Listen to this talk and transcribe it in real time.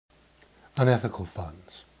Unethical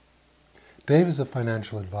funds. Dave is a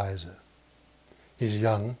financial advisor. He's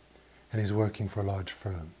young and he's working for a large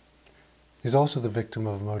firm. He's also the victim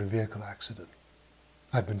of a motor vehicle accident.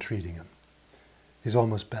 I've been treating him. He's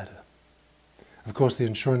almost better. Of course, the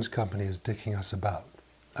insurance company is dicking us about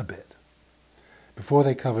a bit. Before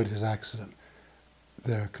they covered his accident,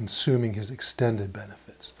 they're consuming his extended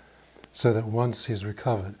benefits, so that once he's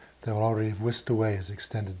recovered, they will already have whisked away his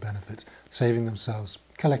extended benefits, saving themselves,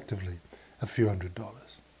 collectively, a few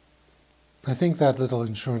 $100s. I think that little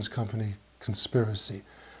insurance company conspiracy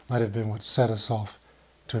might have been what set us off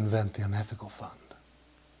to invent the unethical fund.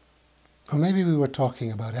 Or maybe we were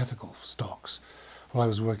talking about ethical stocks while I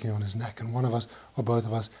was working on his neck, and one of us, or both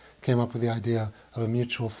of us, came up with the idea of a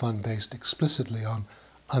mutual fund based explicitly on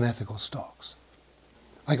unethical stocks.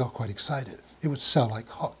 I got quite excited. It would sell like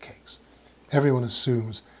hotcakes. Everyone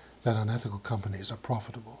assumes that unethical companies are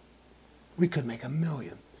profitable. We could make $1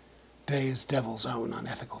 million. Dave's devil's own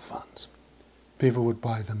unethical funds. People would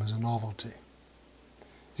buy them as a novelty.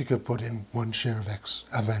 You could put in 1 share of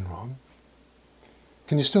Enron.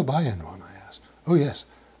 Can you still buy Enron, I asked. Oh yes,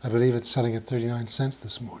 I believe it's selling at 39 cents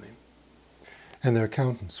this morning. And their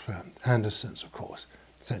accountants firm, Anderson's of course,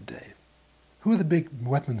 said Dave. Who are the big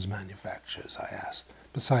weapons manufacturers, I asked,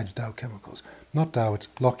 besides Dow Chemicals? Not Dow, it's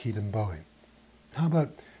Lockheed and Boeing. How about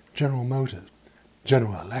General Motors?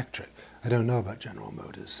 General Electric. I don't know about General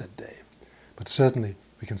Motors, said Dave. But certainly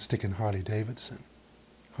we can stick in Harley Davidson.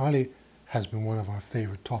 Harley has been one of our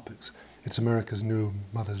favorite topics. It's America's new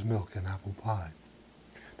mother's milk and apple pie.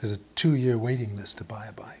 There's a 2-year waiting list to buy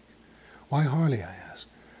a bike. Why Harley, I asked.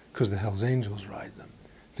 Because the Hells Angels ride them.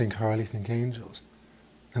 Think Harley, think angels.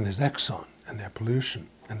 And there's Exxon and their pollution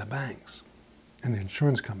and the banks. And the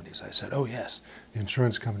insurance companies, I said. Oh yes, the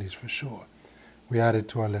insurance companies for sure. We added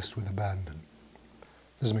to our list with abandon.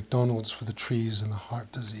 There's McDonald's for the trees and the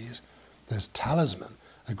heart disease. There's Talisman,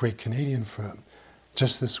 a great Canadian firm.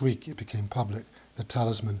 Just this week it became public that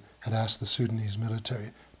Talisman had asked the Sudanese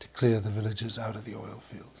military to clear the villages out of the oil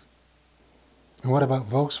fields. And what about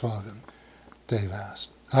Volkswagen? Dave asked.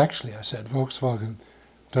 Actually, I said, Volkswagen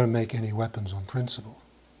don't make any weapons on principle.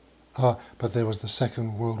 But there was the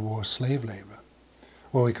Second World War slave labor.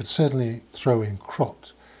 Well, we could certainly throw in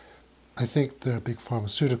Crot. I think they're a big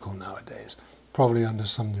pharmaceutical nowadays, probably under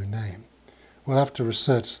some new name. We'll have to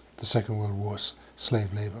research the Second World War's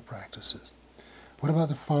slave labor practices. What about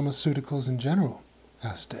the pharmaceuticals in general?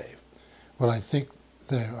 Asked Dave. Well, I think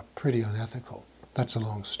they're pretty unethical. That's a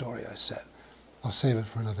long story, I said. I'll save it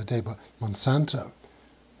for another day, but Monsanto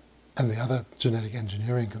and the other genetic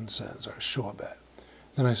engineering concerns are a sure bet.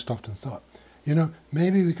 Then I stopped and thought,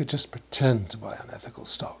 maybe we could just pretend to buy unethical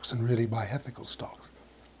stocks and really buy ethical stocks.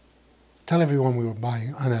 Tell everyone we were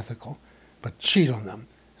buying unethical, but cheat on them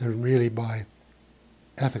and really buy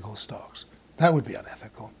ethical stocks. That would be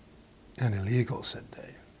unethical and illegal, said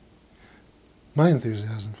Dave. My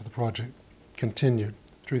enthusiasm for the project continued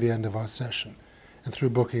through the end of our session and through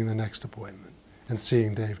booking the next appointment and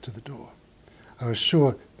seeing Dave to the door. I was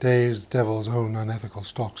sure Dave's devil's own unethical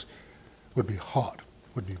stocks would be hot,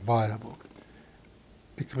 would be viable.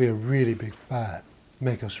 It could be a really big fad,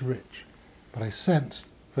 make us rich. But I sensed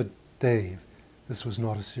for Dave this was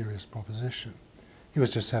not a serious proposition. He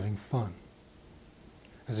was just having fun.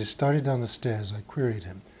 As he started down the stairs, I queried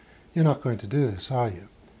him, "You're not going to do this, are you?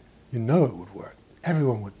 You know it would work.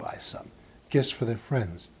 Everyone would buy some. Gifts for their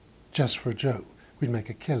friends. Just for a joke. We'd make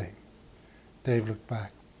a killing." Dave looked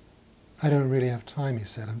back. "I don't really have time," he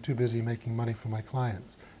said. "I'm too busy making money for my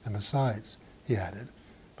clients. And besides," he added,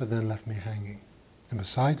 but then left me hanging. "And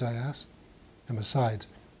besides," I asked. "And besides,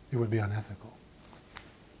 it would be unethical."